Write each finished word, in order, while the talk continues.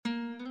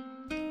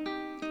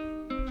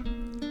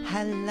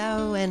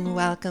Hello and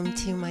welcome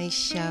to my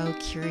show,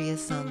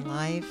 Curious on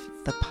Life,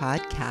 the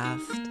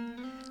podcast.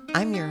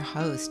 I'm your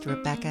host,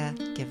 Rebecca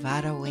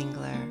Guevara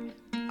Wingler,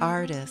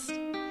 artist,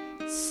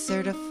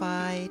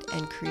 certified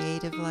and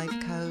creative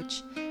life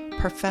coach,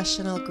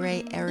 professional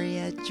gray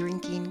area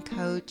drinking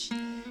coach,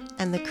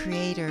 and the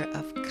creator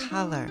of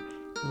Color,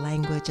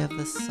 Language of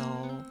the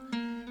Soul,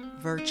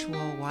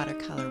 virtual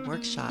watercolor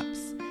workshops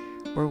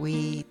where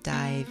we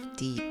dive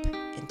deep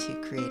into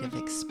creative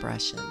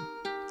expression.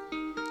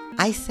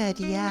 I said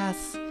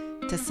yes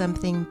to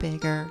something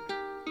bigger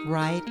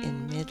right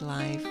in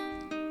midlife.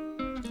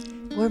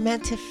 We're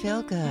meant to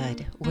feel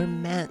good. We're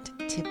meant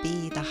to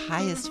be the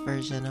highest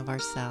version of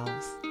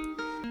ourselves.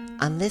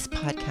 On this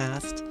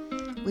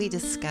podcast, we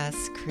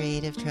discuss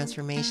creative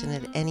transformation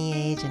at any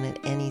age and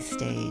at any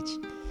stage.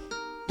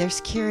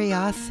 There's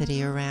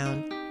curiosity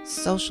around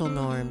social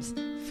norms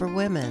for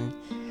women,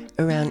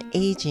 around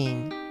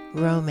aging,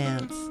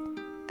 romance,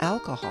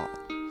 alcohol,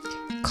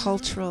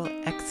 cultural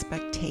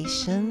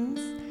expectations,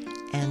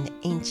 and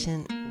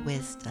ancient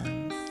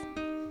wisdoms.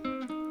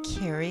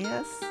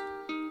 Curious?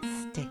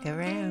 Stick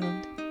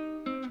around.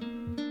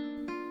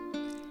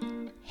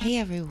 Hey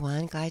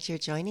everyone, glad you're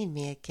joining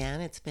me again.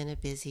 It's been a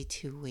busy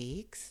 2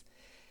 weeks.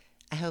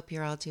 I hope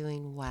you're all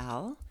doing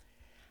well.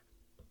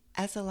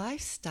 As a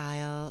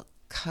lifestyle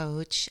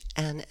coach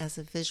and as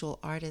a visual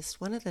artist,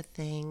 one of the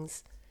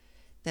things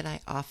that I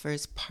offer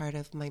as part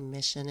of my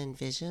mission and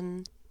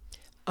vision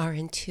are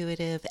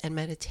intuitive and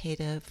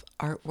meditative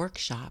art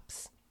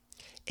workshops.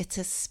 It's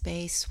a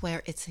space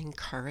where it's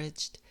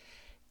encouraged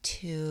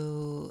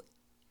to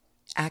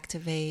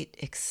activate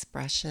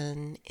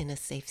expression in a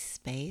safe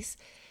space,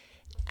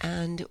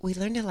 and we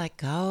learn to let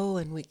go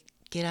and we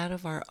get out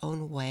of our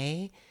own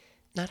way,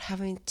 not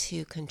having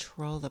to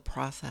control the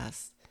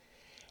process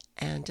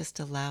and just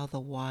allow the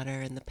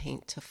water and the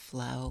paint to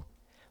flow.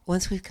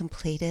 Once we've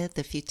completed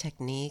the few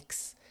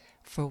techniques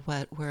for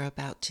what we're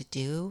about to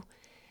do,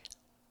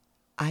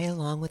 I,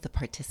 along with the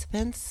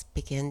participants,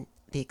 begin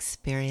the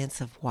experience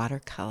of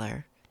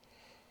watercolor.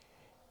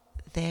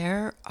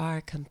 There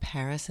are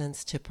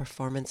comparisons to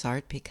performance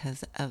art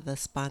because of the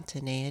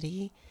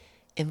spontaneity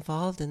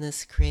involved in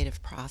this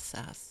creative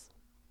process.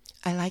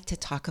 I like to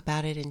talk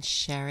about it and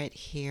share it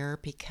here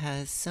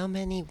because so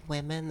many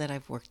women that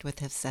I've worked with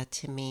have said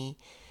to me,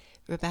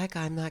 Rebecca,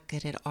 I'm not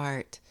good at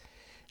art.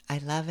 I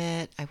love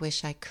it. I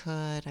wish I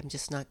could. I'm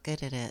just not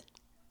good at it.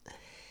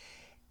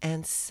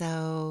 And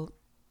so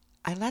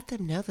I let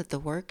them know that the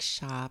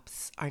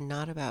workshops are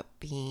not about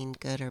being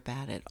good or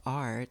bad at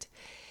art.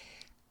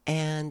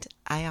 And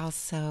I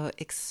also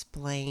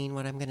explain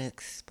what I'm going to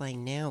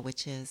explain now,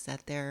 which is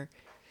that there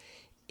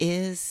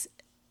is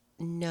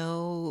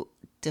no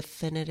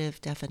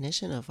definitive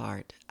definition of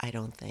art, I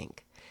don't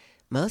think.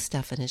 Most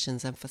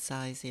definitions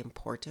emphasize the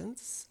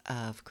importance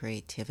of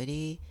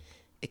creativity,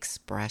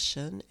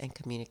 expression, and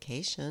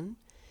communication.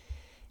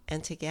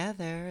 And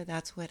together,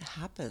 that's what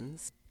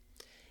happens.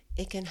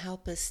 It can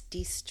help us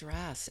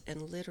de-stress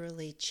and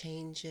literally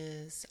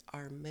changes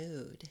our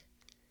mood.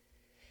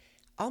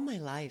 All my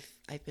life,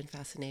 I've been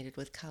fascinated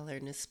with color,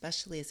 and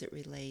especially as it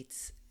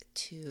relates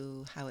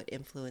to how it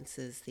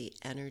influences the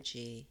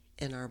energy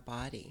in our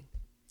body.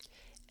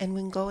 And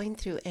when going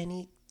through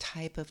any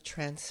type of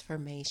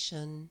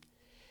transformation,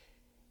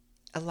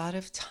 a lot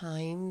of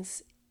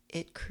times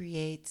it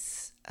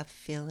creates a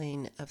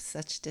feeling of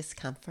such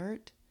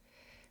discomfort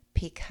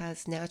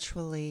because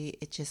naturally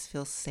it just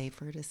feels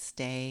safer to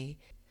stay.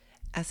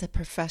 As a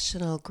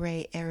professional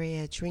gray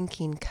area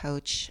drinking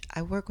coach,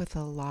 I work with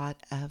a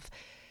lot of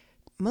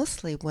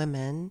mostly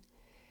women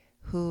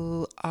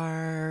who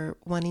are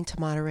wanting to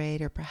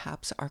moderate or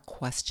perhaps are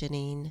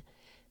questioning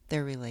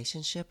their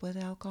relationship with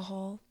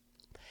alcohol.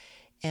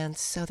 And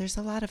so there's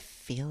a lot of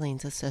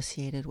feelings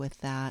associated with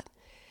that.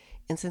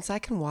 And since I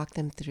can walk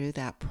them through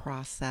that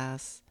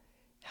process,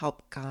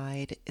 help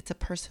guide, it's a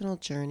personal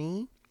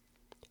journey.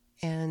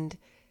 And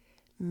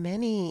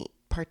many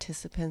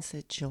participants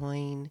that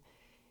join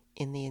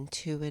in the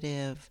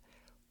intuitive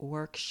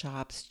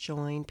workshops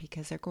join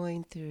because they're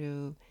going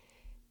through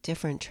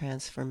different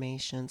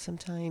transformations.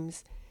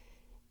 Sometimes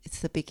it's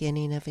the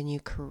beginning of a new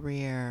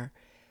career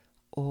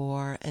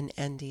or an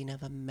ending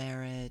of a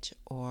marriage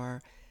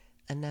or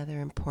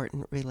another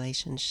important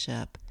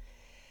relationship.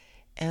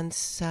 And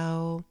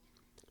so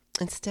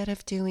instead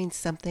of doing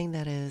something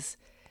that is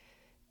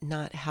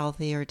not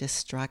healthy or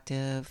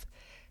destructive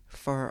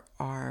for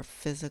our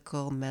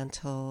physical,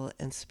 mental,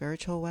 and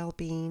spiritual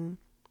well-being,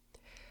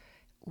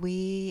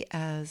 we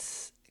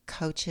as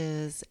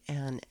coaches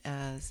and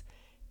as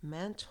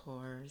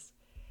mentors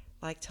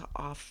like to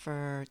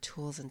offer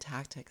tools and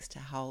tactics to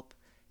help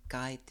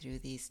guide through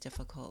these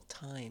difficult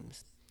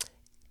times.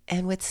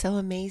 And what's so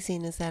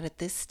amazing is that at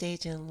this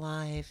stage in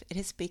life, it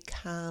has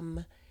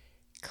become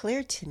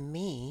clear to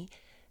me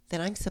that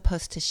I'm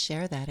supposed to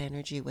share that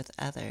energy with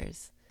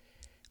others.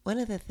 One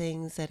of the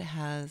things that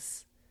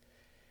has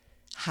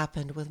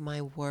happened with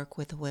my work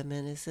with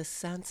women is a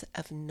sense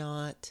of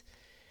not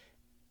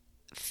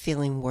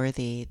feeling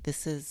worthy.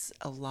 This is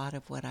a lot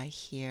of what I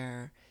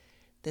hear,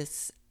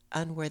 this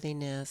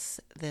unworthiness,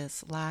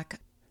 this lack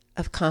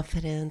of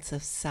confidence,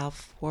 of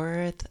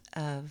self-worth,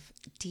 of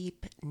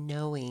deep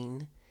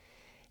knowing.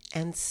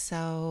 And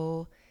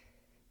so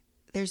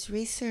there's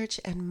research,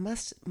 and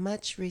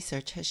much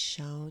research has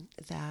shown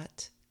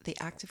that the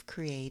act of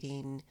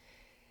creating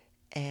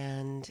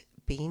and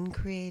being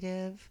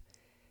creative,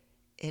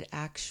 it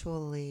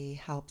actually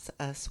helps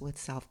us with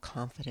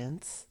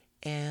self-confidence.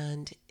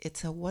 And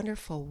it's a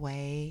wonderful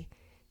way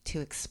to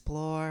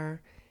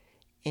explore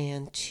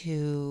and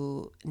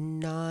to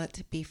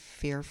not be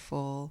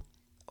fearful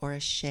or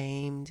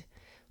ashamed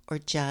or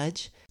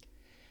judge,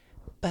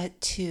 but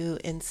to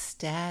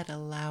instead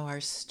allow our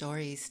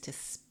stories to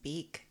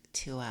speak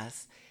to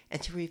us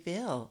and to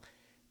reveal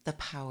the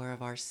power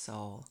of our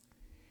soul.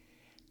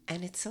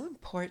 And it's so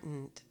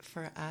important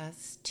for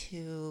us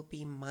to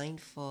be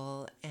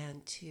mindful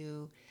and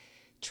to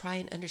try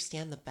and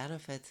understand the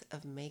benefits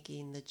of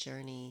making the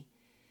journey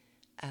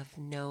of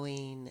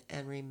knowing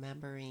and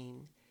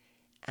remembering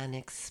and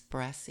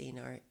expressing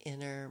our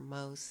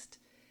innermost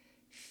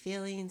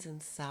feelings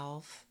and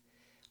self,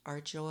 our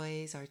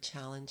joys, our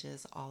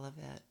challenges, all of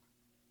it.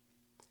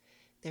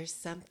 There's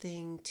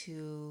something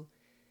to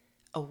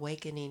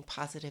awakening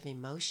positive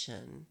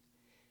emotion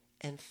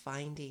and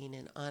finding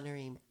and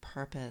honoring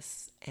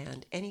purpose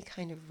and any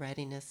kind of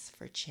readiness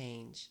for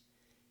change.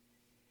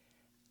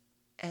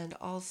 And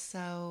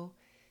also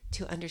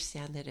to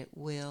understand that it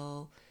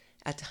will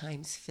at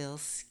times feel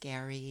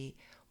scary,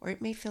 or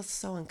it may feel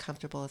so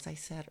uncomfortable, as I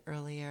said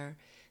earlier,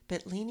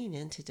 but leaning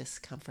into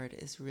discomfort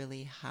is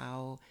really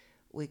how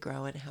we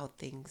grow and how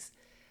things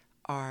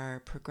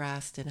are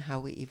progressed and how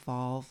we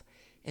evolve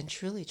and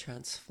truly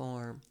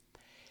transform.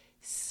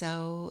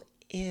 So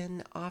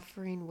in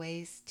offering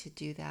ways to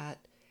do that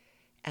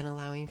and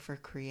allowing for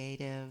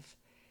creative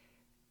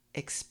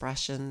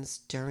expressions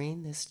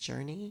during this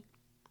journey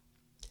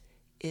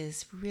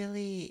is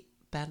really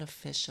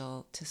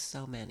beneficial to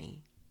so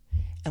many.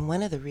 And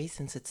one of the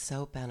reasons it's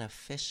so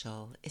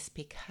beneficial is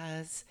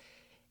because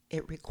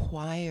it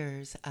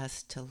requires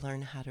us to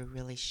learn how to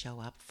really show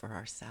up for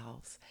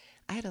ourselves.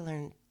 I had to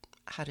learn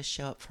how to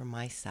show up for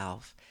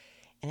myself,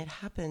 and it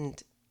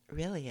happened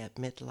really at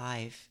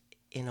midlife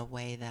in a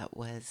way that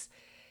was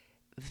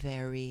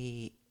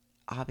very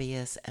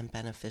obvious and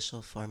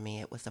beneficial for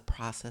me. It was a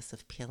process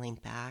of peeling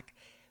back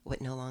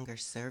what no longer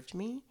served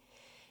me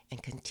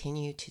and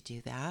continue to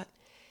do that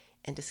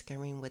and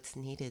discovering what's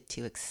needed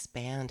to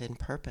expand in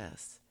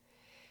purpose.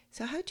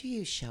 So how do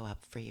you show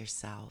up for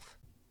yourself?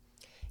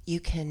 You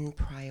can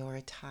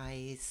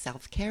prioritize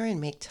self-care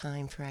and make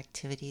time for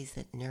activities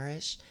that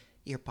nourish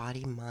your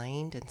body,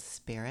 mind, and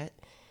spirit.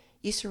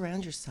 You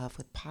surround yourself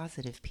with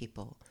positive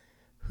people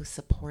who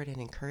support and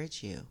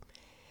encourage you.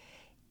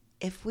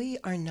 If we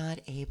are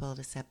not able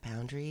to set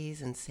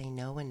boundaries and say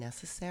no when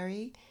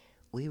necessary,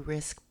 we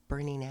risk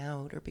burning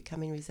out or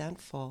becoming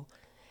resentful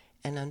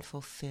and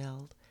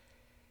unfulfilled.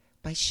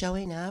 By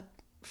showing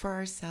up for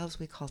ourselves,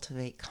 we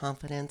cultivate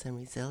confidence and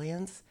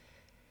resilience,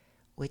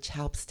 which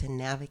helps to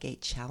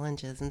navigate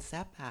challenges and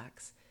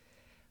setbacks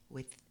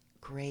with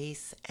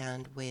grace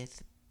and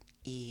with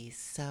ease.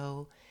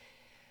 So,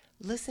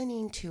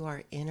 listening to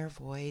our inner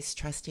voice,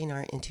 trusting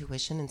our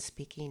intuition, and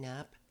speaking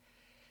up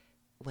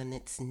when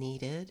it's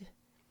needed.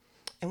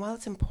 And while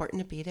it's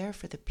important to be there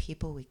for the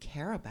people we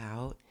care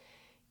about,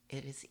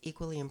 it is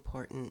equally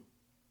important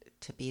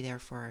to be there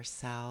for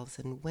ourselves.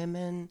 And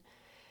women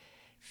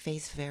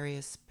face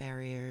various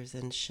barriers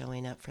in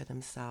showing up for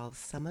themselves.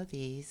 Some of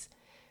these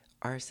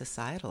are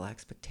societal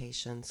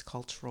expectations,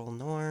 cultural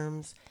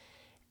norms,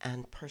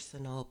 and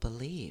personal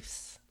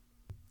beliefs.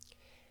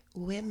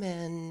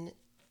 Women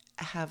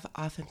have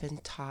often been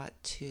taught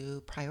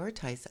to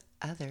prioritize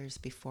others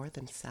before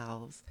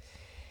themselves,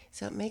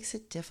 so it makes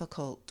it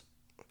difficult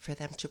for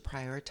them to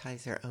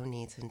prioritize their own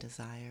needs and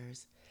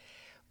desires.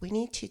 We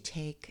need to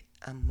take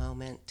a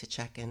moment to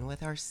check in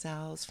with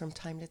ourselves from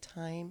time to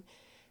time,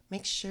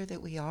 make sure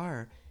that we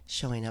are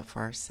showing up for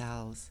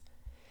ourselves.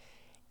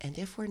 And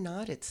if we're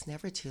not, it's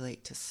never too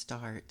late to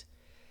start.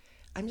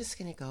 I'm just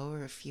going to go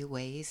over a few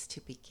ways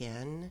to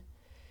begin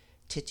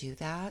to do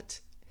that.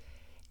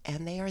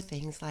 And they are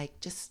things like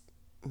just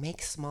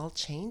make small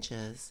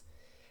changes,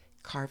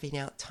 carving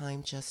out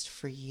time just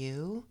for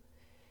you,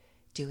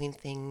 doing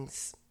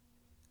things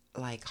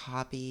like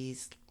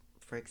hobbies.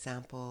 For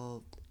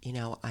example,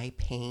 I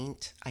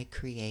paint, I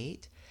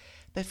create.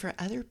 But for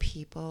other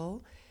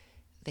people,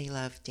 they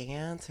love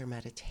dance or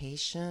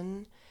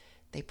meditation.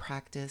 They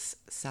practice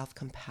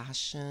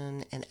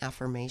self-compassion and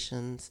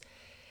affirmations.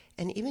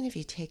 And even if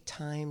you take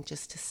time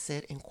just to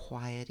sit in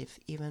quiet, if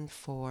even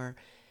for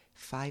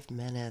 5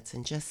 minutes,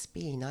 and just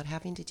be, not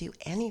having to do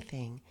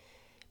anything,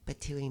 but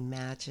to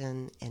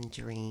imagine and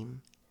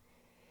dream.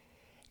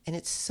 And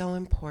it's so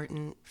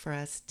important for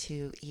us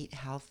to eat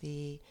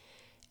healthy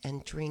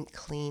and drink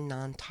clean,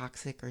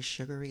 non-toxic or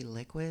sugary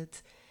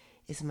liquids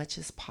as much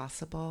as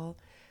possible.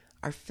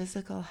 Our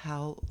physical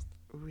health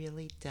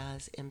really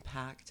does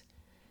impact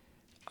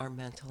our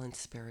mental and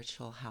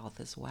spiritual health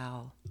as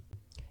well.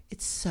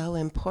 It's so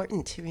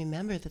important to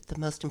remember that the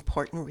most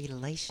important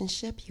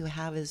relationship you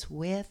have is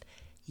with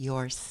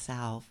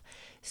yourself.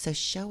 So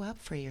show up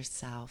for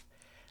yourself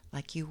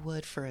like you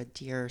would for a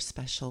dear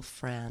special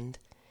friend.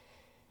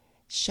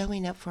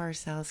 Showing up for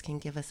ourselves can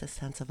give us a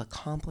sense of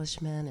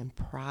accomplishment and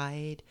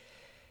pride,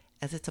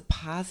 as it's a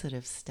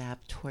positive step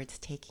towards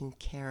taking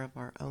care of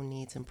our own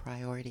needs and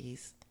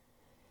priorities.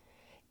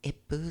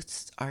 It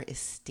boosts our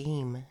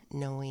esteem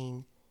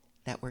knowing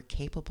that we're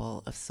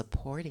capable of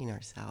supporting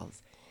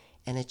ourselves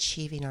and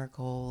achieving our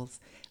goals,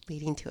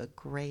 leading to a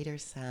greater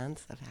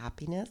sense of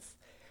happiness,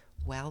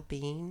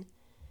 well-being,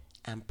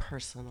 and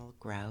personal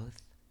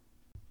growth.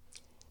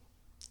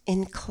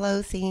 In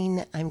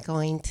closing, I'm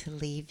going to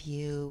leave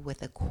you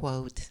with a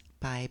quote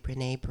by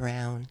Brené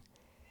Brown.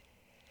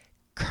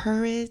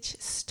 Courage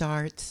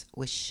starts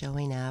with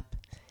showing up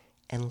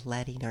and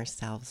letting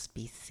ourselves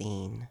be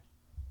seen.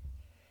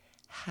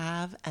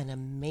 Have an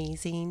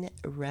amazing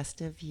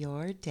rest of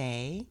your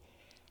day,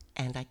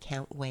 and I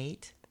can't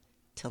wait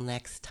till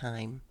next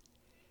time.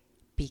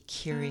 Be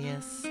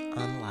curious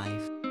on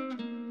life.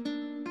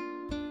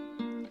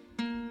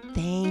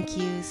 Thank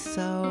you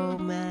so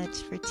much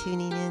for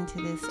tuning in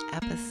to this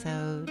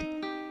episode.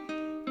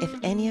 If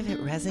any of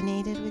it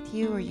resonated with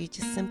you or you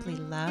just simply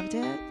loved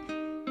it,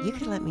 you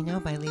can let me know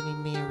by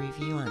leaving me a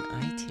review on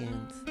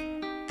iTunes.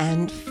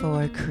 And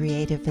for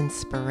creative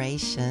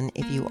inspiration,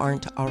 if you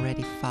aren't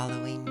already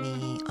following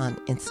me on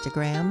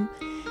Instagram,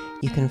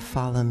 you can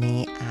follow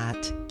me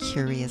at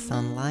Curious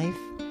on Life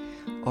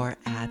or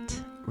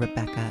at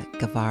Rebecca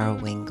Guevara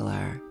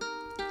Wingler.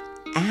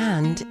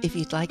 And if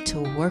you'd like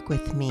to work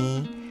with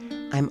me,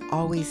 I'm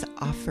always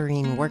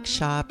offering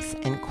workshops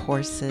and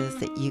courses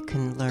that you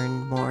can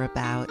learn more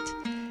about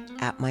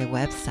at my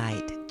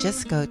website.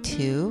 Just go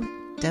to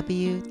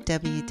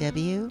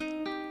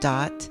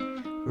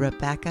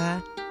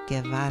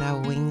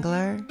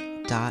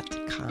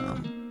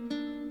www.RebeccaGuevarawingler.com.